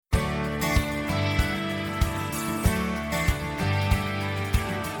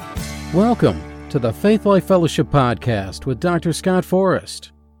Welcome to the Faith Life Fellowship Podcast with Dr. Scott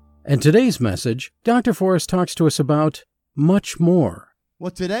Forrest. And today's message, Dr. Forrest talks to us about much more.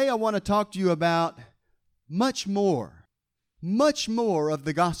 Well, today I want to talk to you about much more of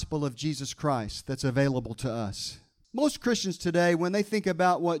the gospel of Jesus Christ that's available to us. Most Christians today, when they think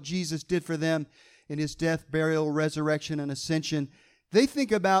about what Jesus did for them in His death, burial, resurrection, and ascension, they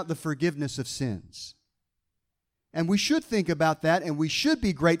think about the forgiveness of sins. And we should think about that, and we should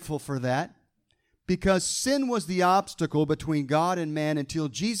be grateful for that, because sin was the obstacle between God and man until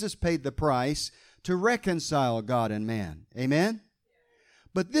Jesus paid the price to reconcile God and man. Amen?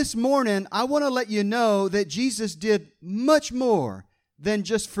 But this morning, I want to let you know that Jesus did much more than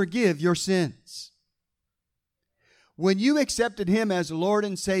just forgive your sins. When you accepted Him as Lord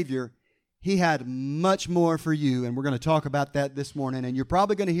and Savior, He had much more for you, and we're going to talk about that this morning, and you're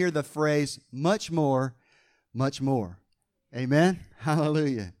probably going to hear the phrase, much more. Much more. Amen?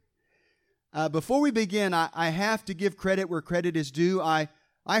 Hallelujah. Before we begin, I have to give credit where credit is due. I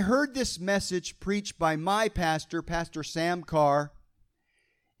heard this message preached by my pastor, Pastor Sam Carr,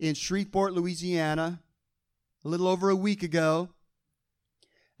 in Shreveport, Louisiana, a little over a week ago,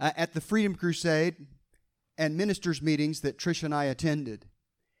 at the Freedom Crusade and ministers' meetings that Trish and I attended.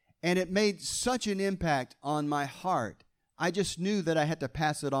 And it made such an impact on my heart. I just knew that I had to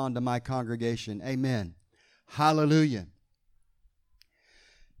pass it on to my congregation. Amen. Hallelujah.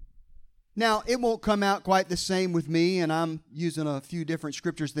 Now, it won't come out quite the same with me, and I'm using a few different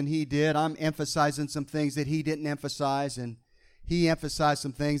scriptures than he did. I'm emphasizing some things that he didn't emphasize, and he emphasized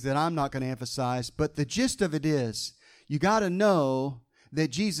some things that I'm not going to emphasize. But the gist of it is, you got to know that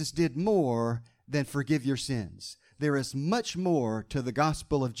Jesus did more than forgive your sins. There is much more to the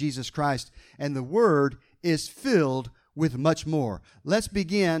gospel of Jesus Christ, and the Word is filled with much more. Let's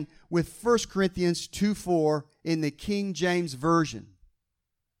begin with 1 Corinthians 2:4 in the King James Version.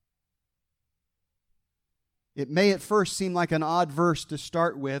 It may at first seem like an odd verse to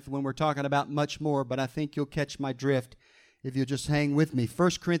start with when we're talking about much more, but I think you'll catch my drift if you'll just hang with me.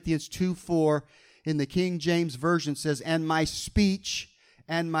 1 Corinthians 2:4 in the King James Version says, "And my speech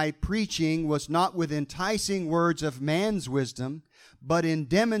and my preaching was not with enticing words of man's wisdom, but in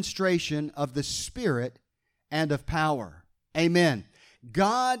demonstration of the Spirit and of power." Amen.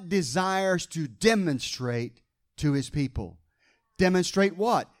 God desires to demonstrate to His people. Demonstrate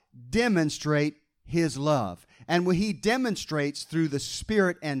what? Demonstrate His love. And when He demonstrates through the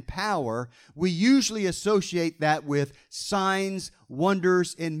Spirit and power, we usually associate that with signs,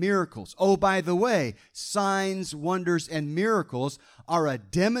 wonders, and miracles. Oh, by the way, signs, wonders, and miracles are a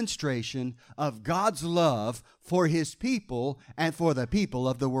demonstration of God's love for His people and for the people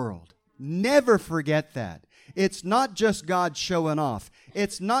of the world. Never forget that. It's not just God showing off.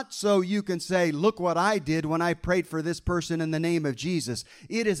 It's not so you can say, look what I did when I prayed for this person in the name of Jesus.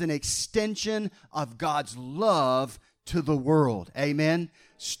 It is an extension of God's love to the world. Amen?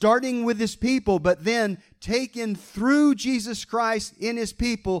 Starting with His people, but then taken through Jesus Christ in His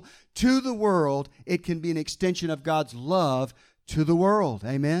people to the world, it can be an extension of God's love to the world.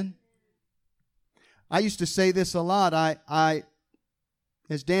 Amen? I used to say this a lot.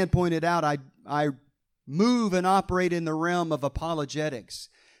 As Dan pointed out, I move and operate in the realm of apologetics.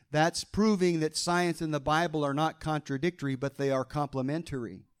 That's proving that science and the Bible are not contradictory, but they are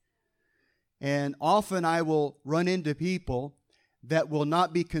complementary. And often I will run into people that will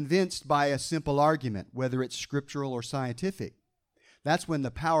not be convinced by a simple argument, whether it's scriptural or scientific. That's when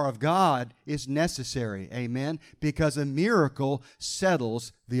the power of God is necessary, amen, because a miracle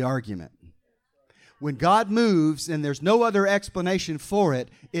settles the argument. When God moves and there's no other explanation for it,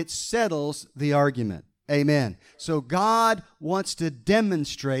 it settles the argument. Amen. So God wants to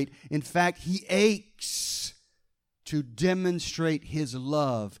demonstrate, in fact, He aches to demonstrate His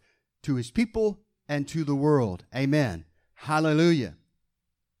love to His people and to the world. Amen. Hallelujah.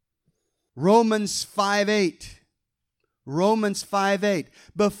 Romans 5:8. Romans 5:8.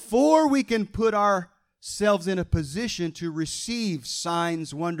 Before we can put ourselves in a position to receive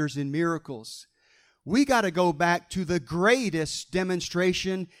signs, wonders, and miracles, we got to go back to the greatest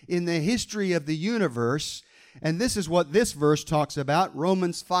demonstration in the history of the universe. And this is what this verse talks about.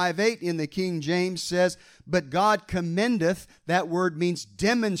 Romans 5:8 in the King James says, "But God commendeth," that word means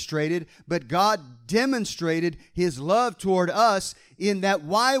demonstrated, but God demonstrated His love toward us in that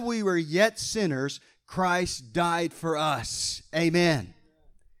while we were yet sinners, Christ died for us. Amen.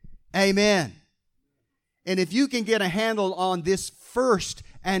 Amen. And if you can get a handle on this first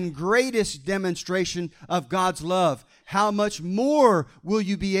and greatest demonstration of God's love, how much more will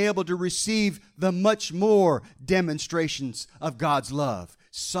you be able to receive the much more demonstrations of God's love?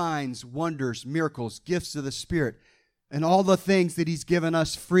 Signs, wonders, miracles, gifts of the Spirit, and all the things that He's given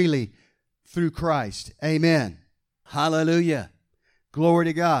us freely through Christ. Amen. Hallelujah. Glory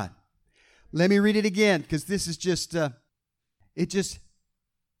to God. Let me read it again, because this is just,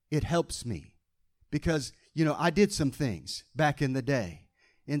 it helps me. Because, I did some things back in the day.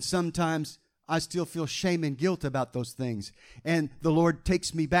 And sometimes I still feel shame and guilt about those things. And the Lord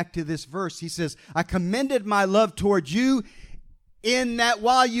takes me back to this verse. He says, I commended my love toward you in that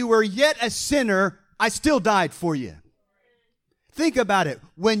while you were yet a sinner, I still died for you. Think about it.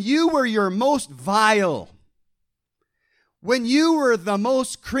 When you were your most vile, when you were the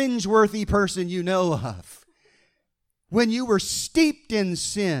most cringeworthy person you know of, when you were steeped in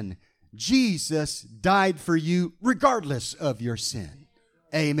sin, Jesus died for you regardless of your sin.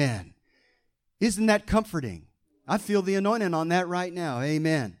 Amen. Isn't that comforting? I feel the anointing on that right now.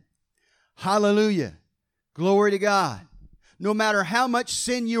 Amen. Hallelujah. Glory to God. No matter how much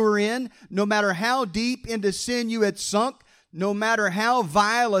sin you were in, no matter how deep into sin you had sunk, no matter how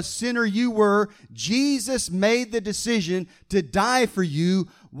vile a sinner you were, Jesus made the decision to die for you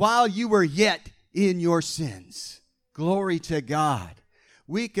while you were yet in your sins. Glory to God.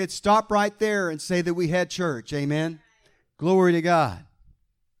 We could stop right there and say that we had church. Amen. Glory to God.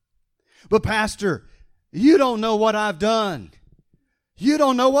 But Pastor, you don't know what I've done. You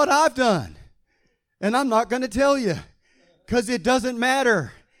don't know what I've done. And I'm not going to tell you, because it doesn't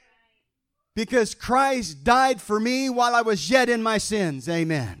matter. Because Christ died for me while I was yet in my sins.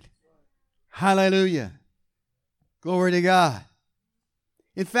 Amen. Hallelujah. Glory to God.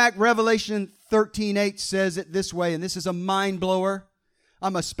 In fact, Revelation 13:8 says it this way, and this is a mind blower.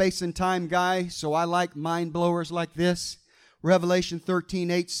 I'm a space and time guy, so I like mind blowers like this. Revelation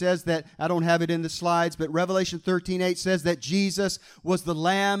 13:8 says that, I don't have it in the slides, but Revelation 13:8 says that Jesus was the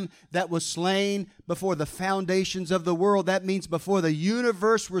Lamb that was slain before the foundations of the world. That means before the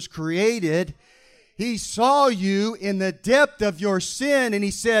universe was created. He saw you in the depth of your sin, and He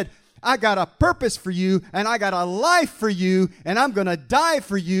said, I got a purpose for you, and I got a life for you, and I'm going to die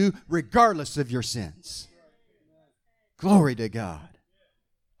for you regardless of your sins. Glory to God.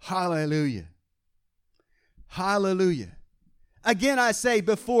 Hallelujah. Hallelujah. Again, I say,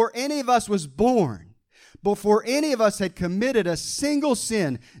 before any of us was born, before any of us had committed a single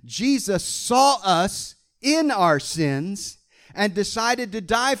sin, Jesus saw us in our sins and decided to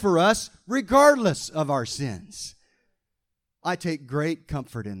die for us regardless of our sins. I take great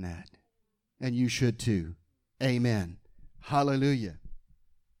comfort in that, and you should too. Amen. Hallelujah.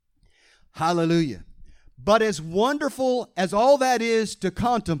 Hallelujah. But as wonderful as all that is to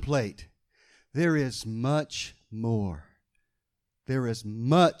contemplate, there is much more. There is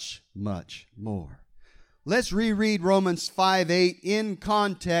much, much more. Let's reread Romans 5:8 in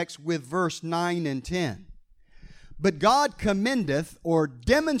context with verse 9 and 10. But God commendeth or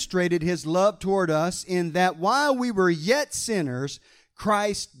demonstrated His love toward us in that while we were yet sinners,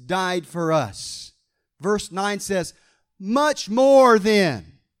 Christ died for us. Verse 9 says, much more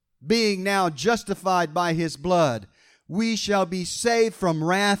then, being now justified by His blood, we shall be saved from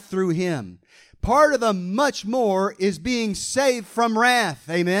wrath through Him. Part of the much more is being saved from wrath.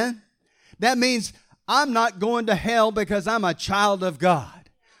 Amen? That means I'm not going to hell because I'm a child of God.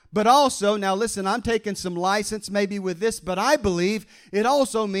 But also, now listen, I'm taking some license maybe with this, but I believe it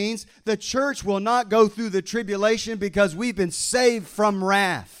also means the church will not go through the tribulation because we've been saved from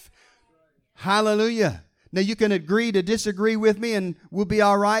wrath. Hallelujah. Now, you can agree to disagree with me and we'll be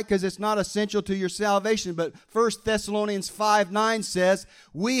all right because it's not essential to your salvation. But 1 Thessalonians 5:9 says,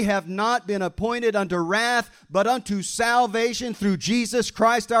 we have not been appointed unto wrath, but unto salvation through Jesus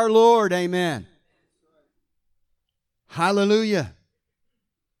Christ our Lord. Amen. Hallelujah.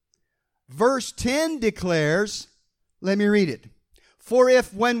 Verse 10 declares, let me read it. For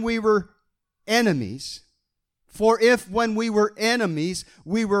if when we were enemies,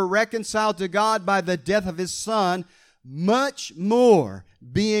 we were reconciled to God by the death of His Son, much more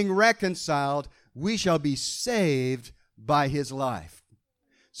being reconciled, we shall be saved by His life.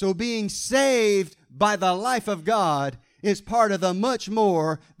 So being saved by the life of God is part of the much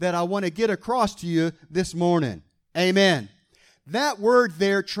more that I want to get across to you this morning. Amen. That word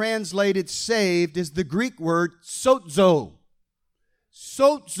there translated saved is the Greek word sozo.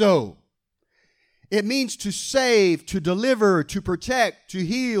 Sozo. It means to save, to deliver, to protect, to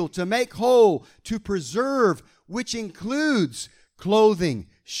heal, to make whole, to preserve, which includes clothing,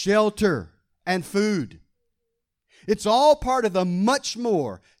 shelter, and food. It's all part of the much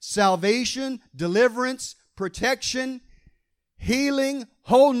more: salvation, deliverance, protection, healing,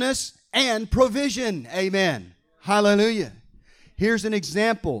 wholeness, and provision. Amen. Hallelujah. Here's an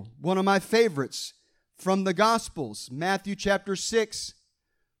example, one of my favorites from the Gospels, Matthew chapter 6.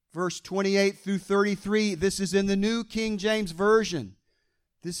 Verse 28 through 33, this is in the New King James Version.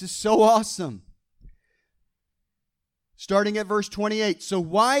 This is so awesome. Starting at verse 28. So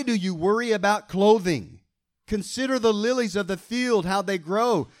why do you worry about clothing? Consider the lilies of the field, how they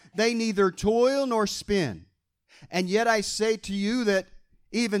grow. They neither toil nor spin. And yet I say to you that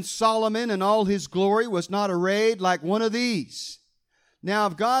even Solomon in all his glory was not arrayed like one of these. Now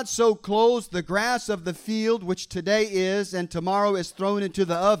if God so clothes the grass of the field, which today is and tomorrow is thrown into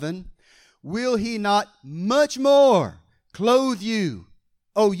the oven, will He not much more clothe you,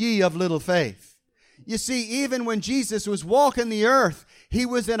 O ye of little faith? You see, even when Jesus was walking the earth, He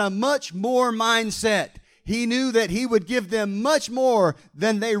was in a much more mindset. He knew that He would give them much more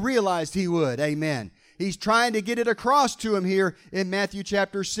than they realized He would. Amen. He's trying to get it across to them here in Matthew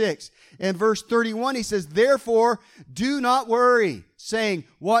chapter 6. In verse 31, He says, therefore, do not worry, saying,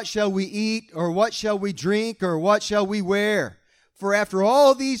 what shall we eat, or what shall we drink, or what shall we wear? For after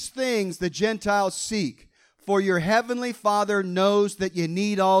all these things the Gentiles seek. For your heavenly Father knows that you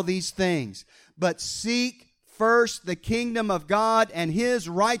need all these things. But seek first the kingdom of God and His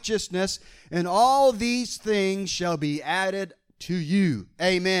righteousness, and all these things shall be added to you.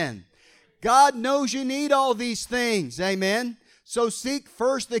 Amen. God knows you need all these things. Amen. So seek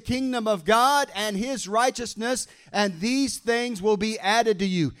first the kingdom of God and His righteousness, and these things will be added to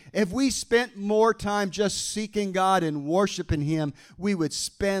you. If we spent more time just seeking God and worshiping Him, we would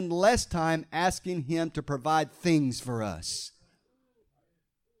spend less time asking Him to provide things for us.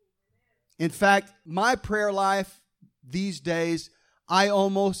 In fact, my prayer life these days, I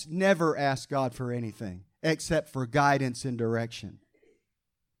almost never ask God for anything except for guidance and direction.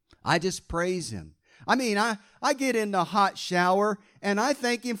 I just praise Him. I mean, I get in the hot shower and I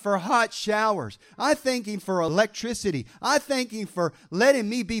thank Him for hot showers. I thank Him for electricity. I thank Him for letting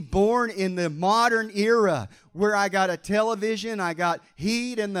me be born in the modern era where I got a television, I got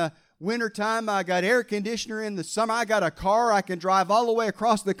heat in the wintertime, I got air conditioner in the summer, I got a car I can drive all the way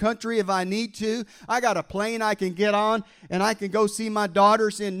across the country if I need to. I got a plane I can get on and I can go see my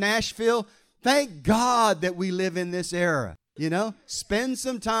daughters in Nashville. Thank God that we live in this era. You know, spend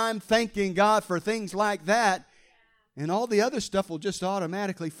some time thanking God for things like that, and all the other stuff will just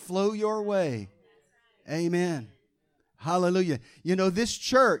automatically flow your way. Amen. Hallelujah. You know, this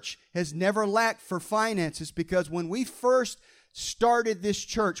church has never lacked for finances, because when we first started this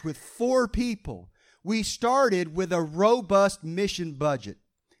church with 4 people, we started with a robust mission budget.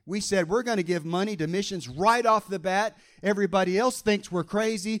 We said we're going to give money to missions right off the bat. Everybody else thinks we're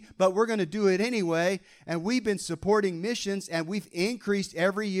crazy, but we're going to do it anyway. And we've been supporting missions, and we've increased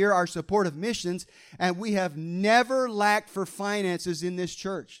every year our support of missions. And we have never lacked for finances in this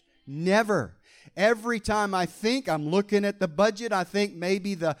church. Never. Every time I think I'm looking at the budget, I think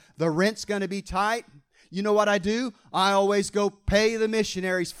maybe the rent's going to be tight. You know what I do? I always go pay the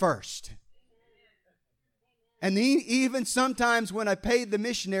missionaries first. And even sometimes when I paid the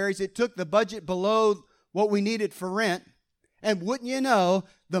missionaries, it took the budget below what we needed for rent. And wouldn't you know,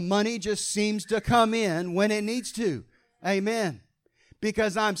 the money just seems to come in when it needs to. Amen.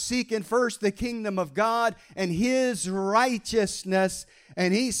 Because I'm seeking first the kingdom of God and His righteousness.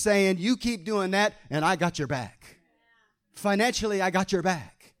 And He's saying, you keep doing that and I got your back. Financially, I got your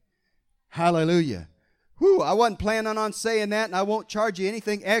back. Hallelujah. Whew, I wasn't planning on saying that, and I won't charge you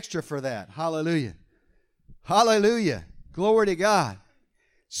anything extra for that. Hallelujah. Hallelujah. Glory to God.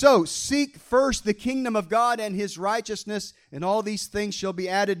 So, seek first the kingdom of God and His righteousness, and all these things shall be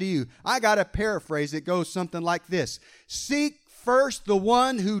added to you. I got to paraphrase. It goes something like this. Seek first the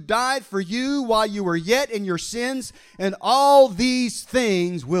one who died for you while you were yet in your sins, and all these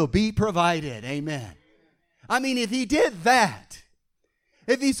things will be provided. Amen. I mean, if He did that,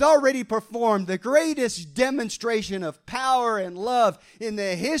 if He's already performed the greatest demonstration of power and love in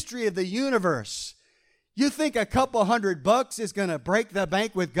the history of the universe, you think a couple $100 is going to break the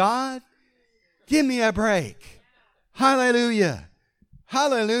bank with God? Give me a break. Hallelujah.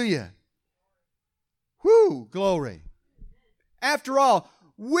 Hallelujah. Whoo, glory. After all,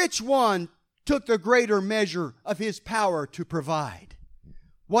 which one took the greater measure of His power to provide?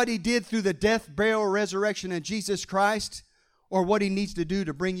 What He did through the death, burial, resurrection of Jesus Christ, or what He needs to do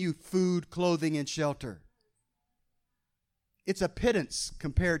to bring you food, clothing, and shelter? It's a pittance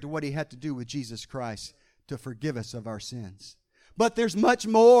compared to what He had to do with Jesus Christ to forgive us of our sins. But there's much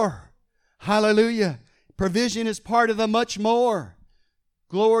more. Hallelujah. Provision is part of the much more.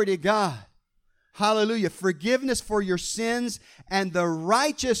 Glory to God. Hallelujah. Forgiveness for your sins and the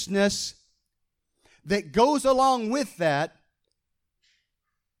righteousness that goes along with that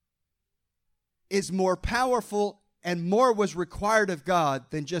is more powerful and more was required of God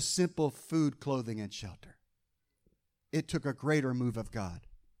than just simple food, clothing, and shelter. It took a greater move of God.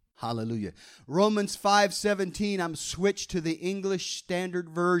 Hallelujah. Romans 5:17, I'm switched to the English Standard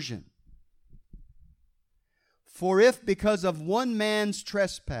Version. For if because of one man's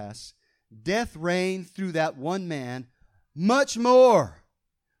trespass death reigned through that one man, much more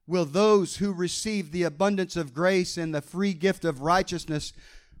will those who receive the abundance of grace and the free gift of righteousness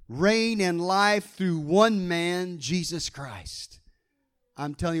reign in life through one man, Jesus Christ.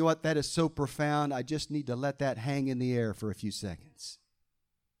 I'm telling you what, that is so profound. I just need to let that hang in the air for a few seconds.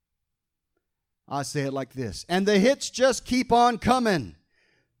 I say it like this. And the hits just keep on coming.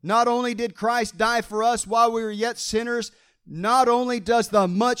 Not only did Christ die for us while we were yet sinners, not only does the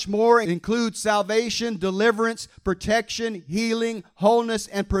much more include salvation, deliverance, protection, healing, wholeness,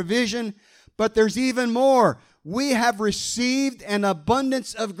 and provision, but there's even more. We have received an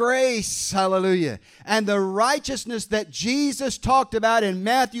abundance of grace. Hallelujah. And the righteousness that Jesus talked about in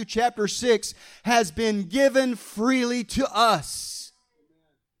Matthew chapter 6 has been given freely to us.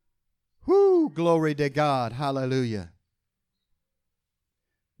 Whoo, glory to God. Hallelujah.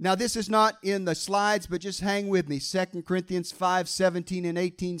 Now, this is not in the slides, but just hang with me. 2 Corinthians 5:17 and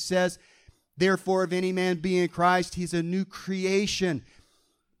 18 says, therefore, if any man be in Christ, he's a new creation.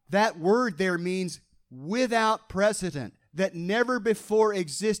 That word there means without precedent, that never before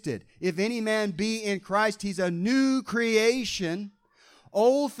existed. If any man be in Christ, he's a new creation.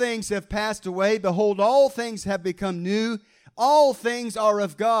 Old things have passed away. Behold, all things have become new. All things are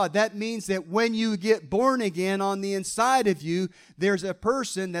of God. That means that when you get born again on the inside of you, there's a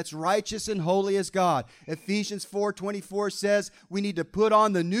person that's righteous and holy as God. Ephesians 4:24 says we need to put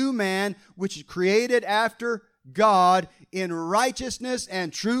on the new man, which is created after God in righteousness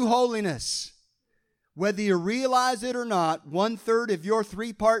and true holiness. Whether you realize it or not, 1/3 of your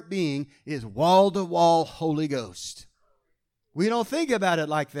three-part being is wall-to-wall Holy Ghost. We don't think about it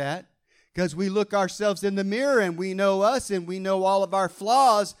like that because we look ourselves in the mirror and we know us and we know all of our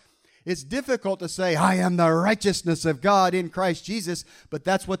flaws. It's difficult to say, I am the righteousness of God in Christ Jesus, but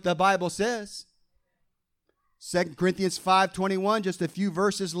that's what the Bible says. 2 Corinthians 5:21, just a few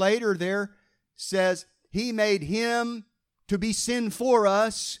verses later there, says, He made him to be sin for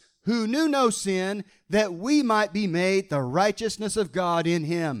us who knew no sin, that we might be made the righteousness of God in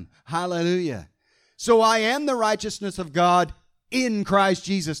him. Hallelujah. So I am the righteousness of God in Christ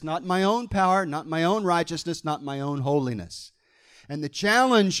Jesus, not my own power, not my own righteousness, not my own holiness. And the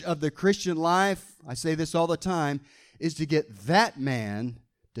challenge of the Christian life, I say this all the time, is to get that man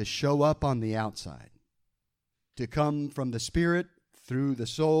to show up on the outside, to come from the Spirit through the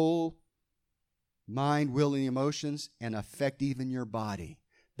soul, mind, will, and emotions, and affect even your body.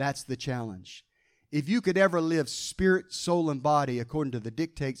 That's the challenge. If you could ever live spirit, soul, and body according to the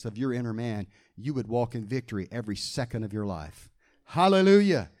dictates of your inner man, you would walk in victory every second of your life.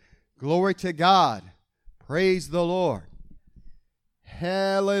 Hallelujah. Glory to God. Praise the Lord.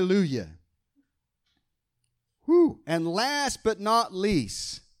 Hallelujah. Whew. And last but not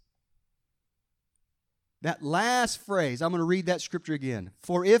least, that last phrase, I'm going to read that scripture again.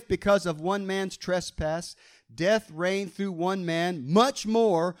 For if because of one man's trespass death reigned through one man, much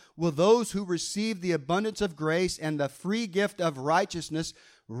more will those who receive the abundance of grace and the free gift of righteousness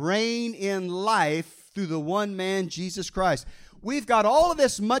reign in life through the one man, Jesus Christ. We've got all of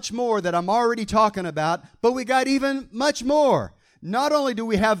this much more that I'm already talking about, but we got even much more. Not only do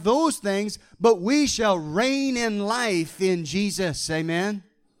we have those things, but we shall reign in life in Jesus. Amen.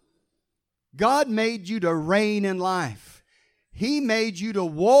 God made you to reign in life. He made you to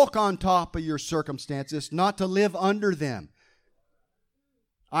walk on top of your circumstances, not to live under them.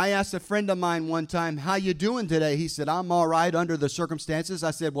 I asked a friend of mine one time, how you doing today? He said, I'm all right under the circumstances.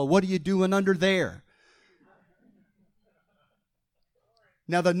 I said, well, what are you doing under there?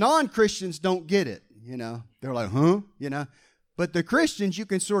 Now, the non-Christians don't get it, you know. They're like, huh? You know. But the Christians, you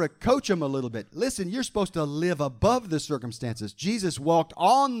can sort of coach them a little bit. Listen, you're supposed to live above the circumstances. Jesus walked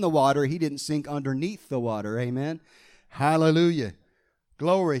on the water. He didn't sink underneath the water. Amen. Hallelujah.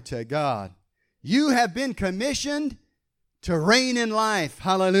 Glory to God. You have been commissioned to reign in life.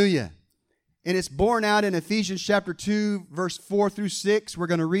 Hallelujah. And it's borne out in Ephesians chapter 2, verse 4 through 6. We're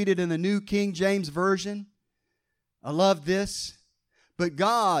going to read it in the New King James Version. I love this. But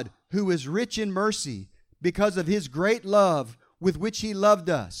God, who is rich in mercy, because of His great love with which He loved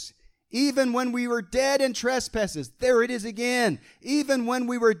us, even when we were dead in trespasses, there it is again, even when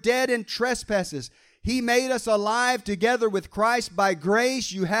we were dead in trespasses, He made us alive together with Christ. By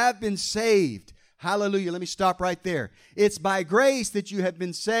grace you have been saved. Hallelujah. Let me stop right there. It's by grace that you have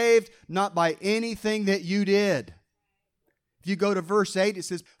been saved, not by anything that you did. If you go to verse 8, it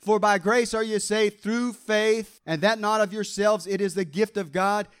says, For by grace are you saved through faith, and that not of yourselves, it is the gift of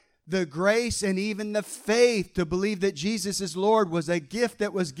God, The grace and even the faith to believe that Jesus is Lord was a gift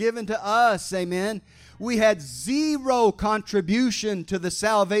that was given to us. Amen. We had zero contribution to the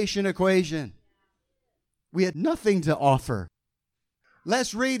salvation equation. We had nothing to offer.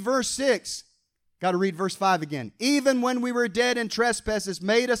 Let's read verse 6. Got to read verse 5 again. Even when we were dead in trespasses,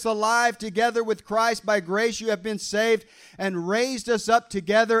 made us alive together with Christ. By grace you have been saved, and raised us up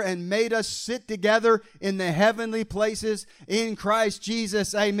together and made us sit together in the heavenly places in Christ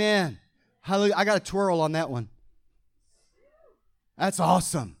Jesus. Amen. Hallelujah. I got a twirl on that one. That's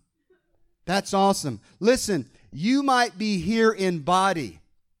awesome. That's awesome. Listen, you might be here in body,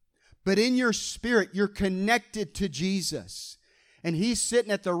 but in your spirit, you're connected to Jesus. And He's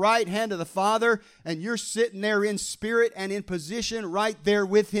sitting at the right hand of the Father, and you're sitting there in spirit and in position right there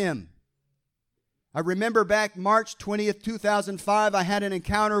with Him. I remember back March 20th, 2005, I had an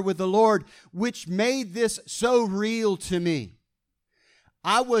encounter with the Lord, which made this so real to me.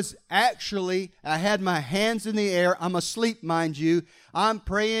 I had my hands in the air. I'm asleep, mind you. I'm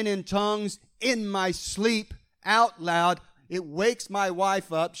praying in tongues in my sleep out loud. It wakes my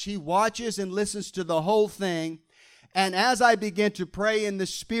wife up. She watches and listens to the whole thing. And as I began to pray in the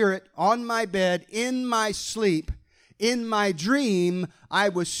Spirit on my bed, in my sleep, in my dream, I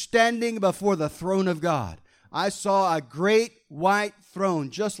was standing before the throne of God. I saw a great white throne,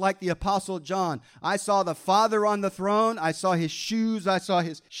 just like the Apostle John. I saw the Father on the throne. I saw His shoes. I saw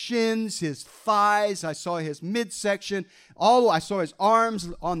His shins, His thighs. I saw His midsection. I saw His arms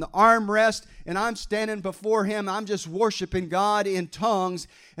on the armrest. And I'm standing before Him. I'm just worshiping God in tongues.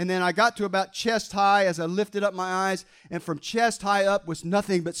 And then I got to about chest high as I lifted up my eyes. And from chest high up was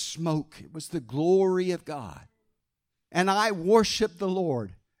nothing but smoke. It was the glory of God. And I worshiped the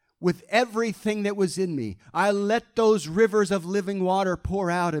Lord with everything that was in me. I let those rivers of living water pour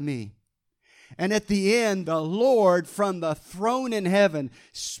out of me. And at the end, the Lord from the throne in heaven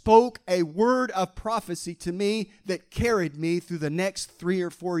spoke a word of prophecy to me that carried me through the next 3 or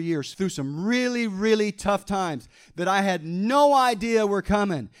 4 years, through some really, really tough times that I had no idea were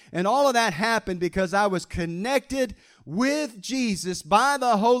coming. And all of that happened because I was connected with Jesus by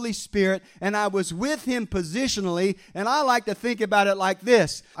the Holy Spirit, and I was with Him positionally. And I like to think about it like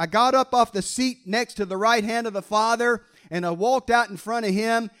this. I got up off the seat next to the right hand of the Father, and I walked out in front of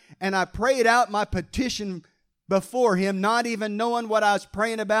Him, and I prayed out my petition before Him, not even knowing what I was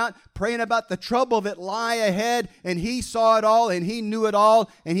praying about the trouble that lie ahead. And He saw it all, and He knew it all,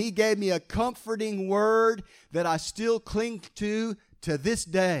 and He gave me a comforting word that I still cling to this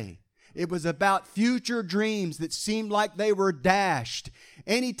day. It was about future dreams that seemed like they were dashed.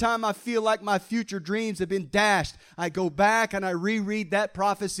 Anytime I feel like my future dreams have been dashed, I go back and I reread that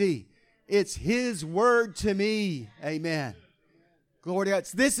prophecy. It's His word to me. Amen. Glory to God.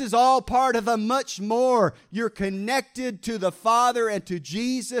 This is all part of a much more. You're connected to the Father and to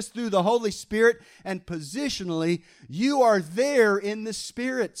Jesus through the Holy Spirit, and positionally, you are there in the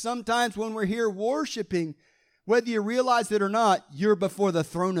Spirit. Sometimes when we're here worshiping, whether you realize it or not, you're before the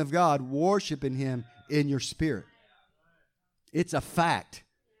throne of God, worshiping Him in your spirit. It's a fact.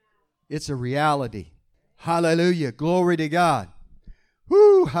 It's a reality. Hallelujah. Glory to God.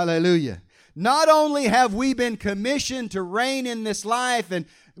 Woo, hallelujah. Not only have we been commissioned to reign in this life, and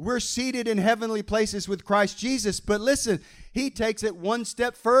we're seated in heavenly places with Christ Jesus, but listen, He takes it one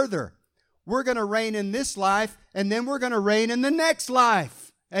step further. We're going to reign in this life, and then we're going to reign in the next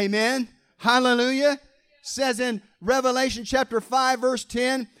life. Amen. Hallelujah. Says in Revelation chapter 5 verse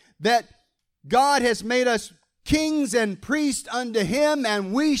 10 that God has made us kings and priests unto Him,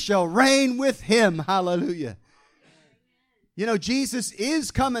 and we shall reign with Him. Hallelujah. You know, Jesus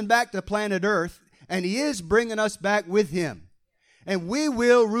is coming back to planet Earth, and He is bringing us back with Him. And we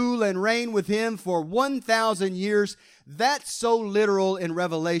will rule and reign with Him for 1,000 years. That's so literal in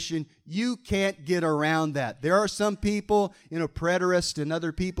Revelation, you can't get around that. There are some people, preterists and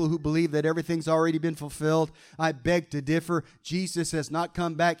other people who believe that everything's already been fulfilled. I beg to differ. Jesus has not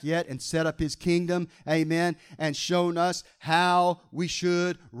come back yet and set up His kingdom, amen, and shown us how we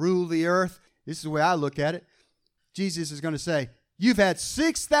should rule the earth. This is the way I look at it. Jesus is going to say, you've had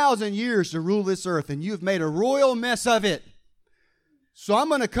 6,000 years to rule this earth, and you've made a royal mess of it. So I'm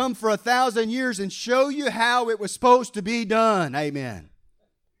going to come for 1,000 years and show you how it was supposed to be done. Amen.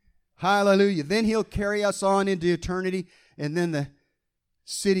 Hallelujah. Then He'll carry us on into eternity, and then the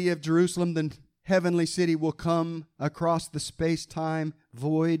city of Jerusalem, the heavenly city, will come across the space-time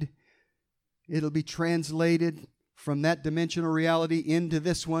void. It'll be translated from that dimensional reality into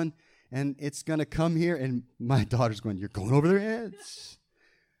this one, and it's going to come here, and my daughter's going, you're going over their heads.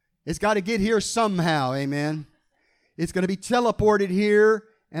 It's got to get here somehow. Amen. It's going to be teleported here,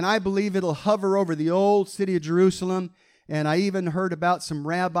 and I believe it'll hover over the old city of Jerusalem, And I even heard about some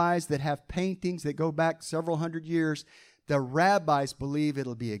rabbis that have paintings that go back several hundred years. The rabbis believe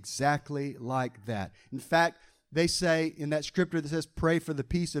it'll be exactly like that. In fact, they say in that scripture that says, pray for the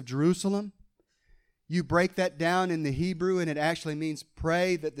peace of Jerusalem, you break that down in the Hebrew, and it actually means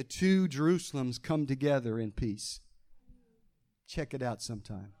pray that the two Jerusalems come together in peace. Check it out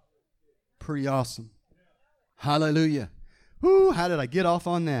sometime. Pretty awesome. Hallelujah. Whoo, how did I get off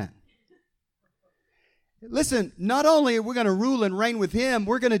on that? Listen, not only are we going to rule and reign with Him,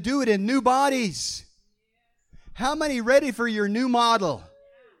 we're going to do it in new bodies. How many ready for your new model?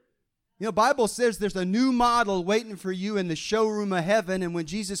 You know, Bible says there's a new model waiting for you in the showroom of heaven, and when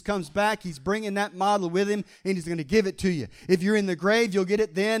Jesus comes back, He's bringing that model with Him, and He's going to give it to you. If you're in the grave, you'll get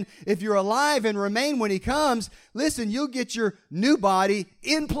it then. If you're alive and remain when He comes, listen, you'll get your new body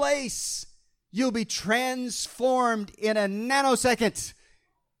in place. You'll be transformed in a nanosecond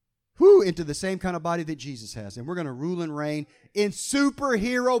into the same kind of body that Jesus has, and we're going to rule and reign in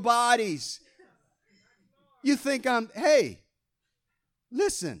superhero bodies. You think hey,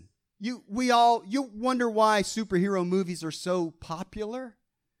 listen. You wonder why superhero movies are so popular?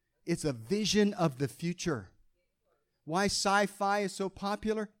 It's a vision of the future. Why sci-fi is so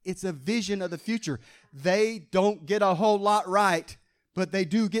popular? It's a vision of the future. They don't get a whole lot right, but they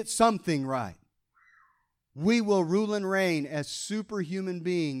do get something right. We will rule and reign as superhuman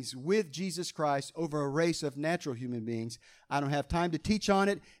beings with Jesus Christ over a race of natural human beings. I don't have time to teach on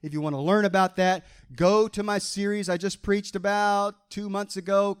it. If you want to learn about that, go to my series I just preached about 2 months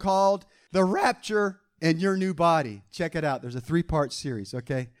ago called The Rapture and Your New Body. Check it out. There's a 3-part series,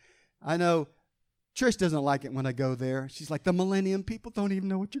 okay? I know Trish doesn't like it when I go there. She's like, the millennium people don't even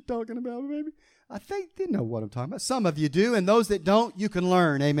know what you're talking about, baby. I think they know what I'm talking about. Some of you do, and those that don't, you can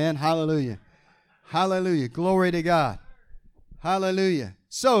learn. Amen. Hallelujah. Hallelujah. Glory to God. Hallelujah.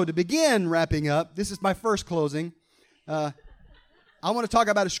 So to begin wrapping up, this is my first closing. I want to talk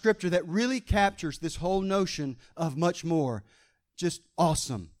about a scripture that really captures this whole notion of much more. Just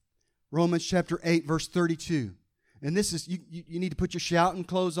awesome. Romans chapter 8, verse 32. And this is, you need to put your shouting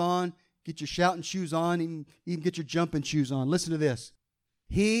clothes on, get your shouting shoes on, even get your jumping shoes on. Listen to this.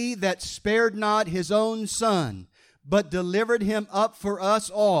 He that spared not His own Son, but delivered Him up for us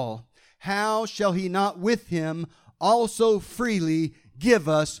all, how shall He not with Him also freely give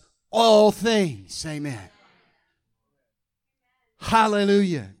us all things? Amen.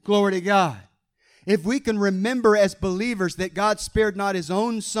 Hallelujah. Glory to God. If we can remember as believers that God spared not His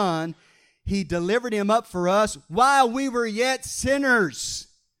own Son, He delivered Him up for us while we were yet sinners,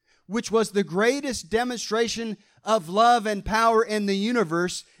 which was the greatest demonstration of love and power in the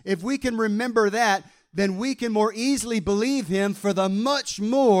universe. If we can remember that, then we can more easily believe Him for the much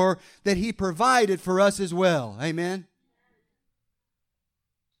more that He provided for us as well. Amen.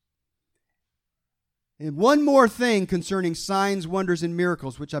 And one more thing concerning signs, wonders, and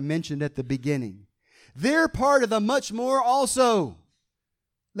miracles, which I mentioned at the beginning. They're part of the much more also.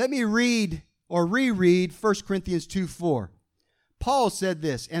 Let me read or reread 1 Corinthians 2:4. Paul said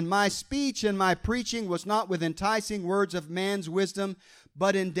this, and my speech and my preaching was not with enticing words of man's wisdom,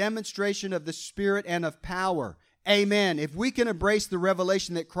 but in demonstration of the Spirit and of power. Amen. If we can embrace the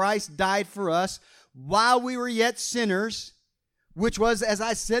revelation that Christ died for us while we were yet sinners, which was, as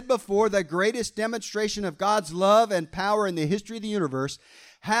I said before, the greatest demonstration of God's love and power in the history of the universe,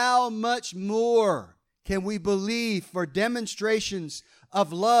 how much more can we believe for demonstrations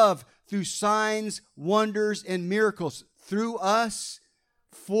of love through signs, wonders, and miracles through us,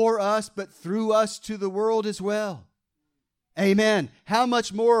 for us, but through us to the world as well? Amen. How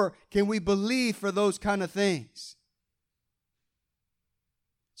much more can we believe for those kind of things?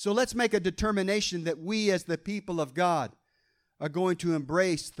 So let's make a determination that we as the people of God are going to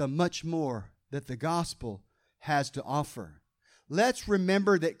embrace the much more that the gospel has to offer. Let's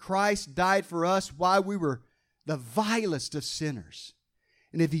remember that Christ died for us while we were the vilest of sinners.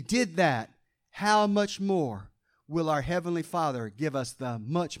 And if He did that, how much more will our Heavenly Father give us the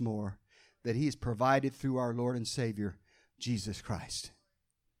much more that He has provided through our Lord and Savior, Jesus Christ.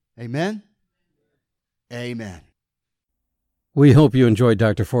 Amen? Amen. We hope you enjoyed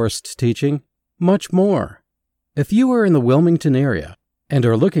Dr. Forrest's teaching. Much more. If you are in the Wilmington area and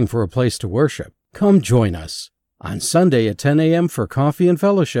are looking for a place to worship, come join us on Sunday at 10 a.m. for coffee and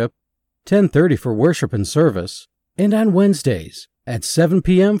fellowship, 10:30 for worship and service, and on Wednesdays at 7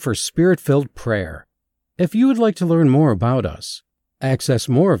 p.m. for Spirit-filled prayer. If you would like to learn more about us, access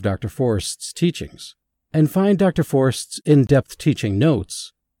more of Dr. Forrest's teachings, and find Dr. Forrest's in-depth teaching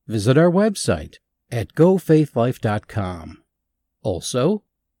notes, visit our website at gofaithlife.com. Also,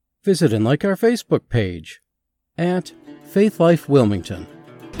 visit and like our Facebook page at Faith Life Wilmington.